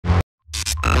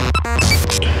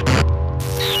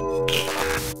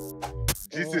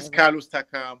Carlos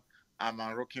Takam. I'm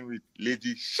rocking with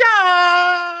LadyChann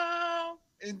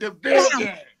in the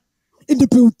building. In the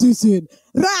building.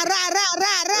 Ra, ra, ra,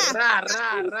 ra, ra. Ra,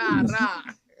 ra, ra, ra.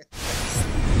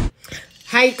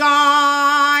 Hey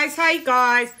guys.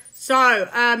 So,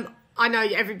 I know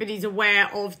everybody's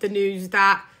aware of the news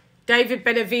that David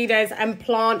Benavidez and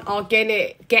Plant are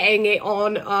getting it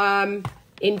on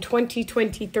in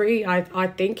 2023. I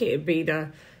think it'd be the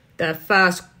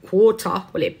first quarter.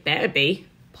 Well, it better be.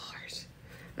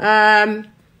 And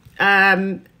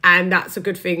that's a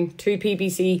good thing. 2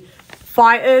 PBC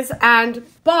fighters,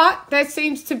 but there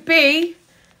seems to be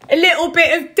a little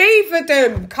bit of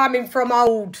divadom coming from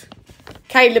old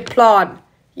Caleb Plant.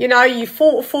 You know, you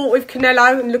fought with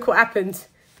Canelo, and look what happened.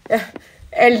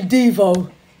 El Divo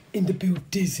in the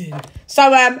building.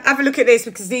 So have a look at this,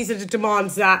 because these are the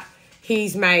demands that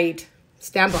he's made.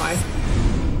 Stand by.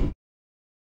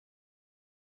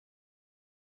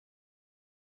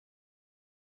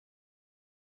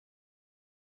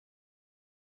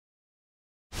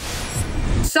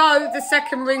 So the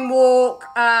second ring walk,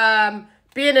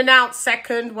 being announced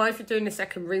second. Well, if you're doing the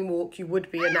second ring walk, you would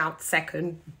be announced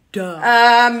second.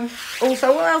 Duh.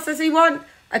 Also, what else does he want?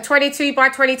 A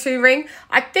 22x22 ring.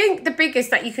 I think the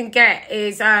biggest that you can get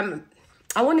is, I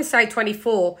want to say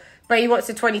 24, but he wants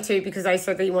a 22 because they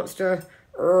said that he wants to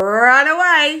run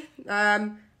away.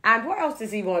 And what else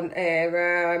does he want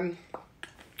here?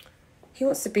 He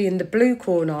wants to be in the blue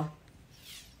corner.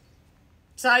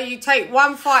 So you take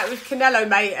one fight with Canelo,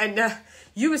 mate, and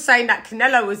you were saying that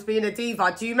Canelo was being a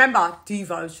diva. Do you remember?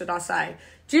 Devo, should I say?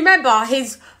 Do you remember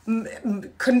his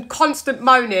constant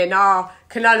moaning? Oh,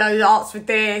 Canelo asked for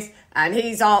this, and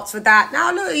he's asked for that.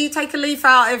 Now, look, you take a leaf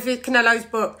out of Canelo's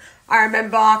book. I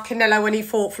remember Canelo when he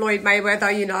fought Floyd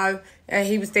Mayweather, you know,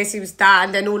 he was this, he was that,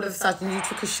 and then all of a sudden you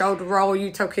took his shoulder roll, you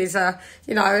took his,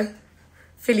 you know,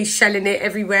 Philly shelling it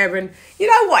everywhere, and, you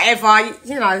know, whatever,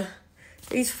 you know.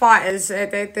 These fighters,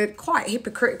 they're quite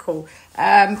hypocritical.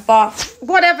 But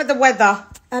whatever the weather,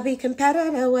 I'll be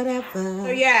competitor, whatever.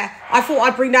 So yeah, I thought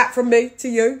I'd bring that from me to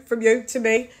you, from you to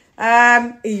me.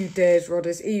 EU dares,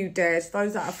 Rodders, EU dares.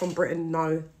 Those that are from Britain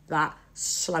know that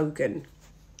slogan.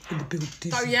 In the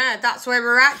building. So yeah, that's where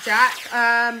we're at,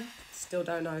 Jack. Still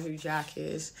don't know who Jack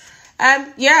is.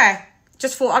 Yeah,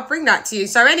 just thought I'd bring that to you.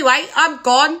 So anyway, I'm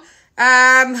gone.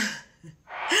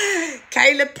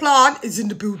 Caleb Plant is in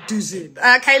the building.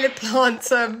 Caleb Plant,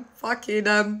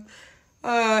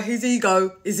 his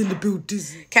ego is in the building.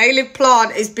 Caleb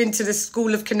Plant has been to the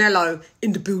school of Canelo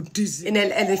in the building. In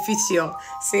el edificio.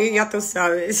 See, ya tú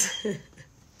sabes.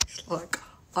 It's like,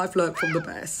 I've learned from the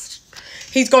best.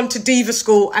 He's gone to diva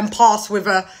school and passed with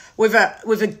a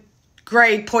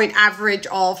grade point average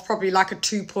of probably like a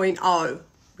 2.0.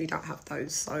 We don't have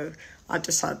those, so I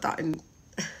just heard that in...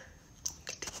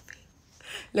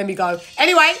 Let me go.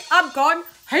 Anyway, I'm gone.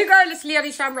 Hey girl, it's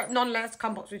LadyChann, rep nonetheless.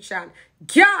 Come box with Chan.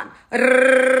 CHANN.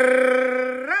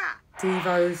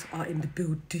 Divos are in the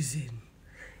building.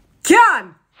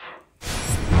 CHANN.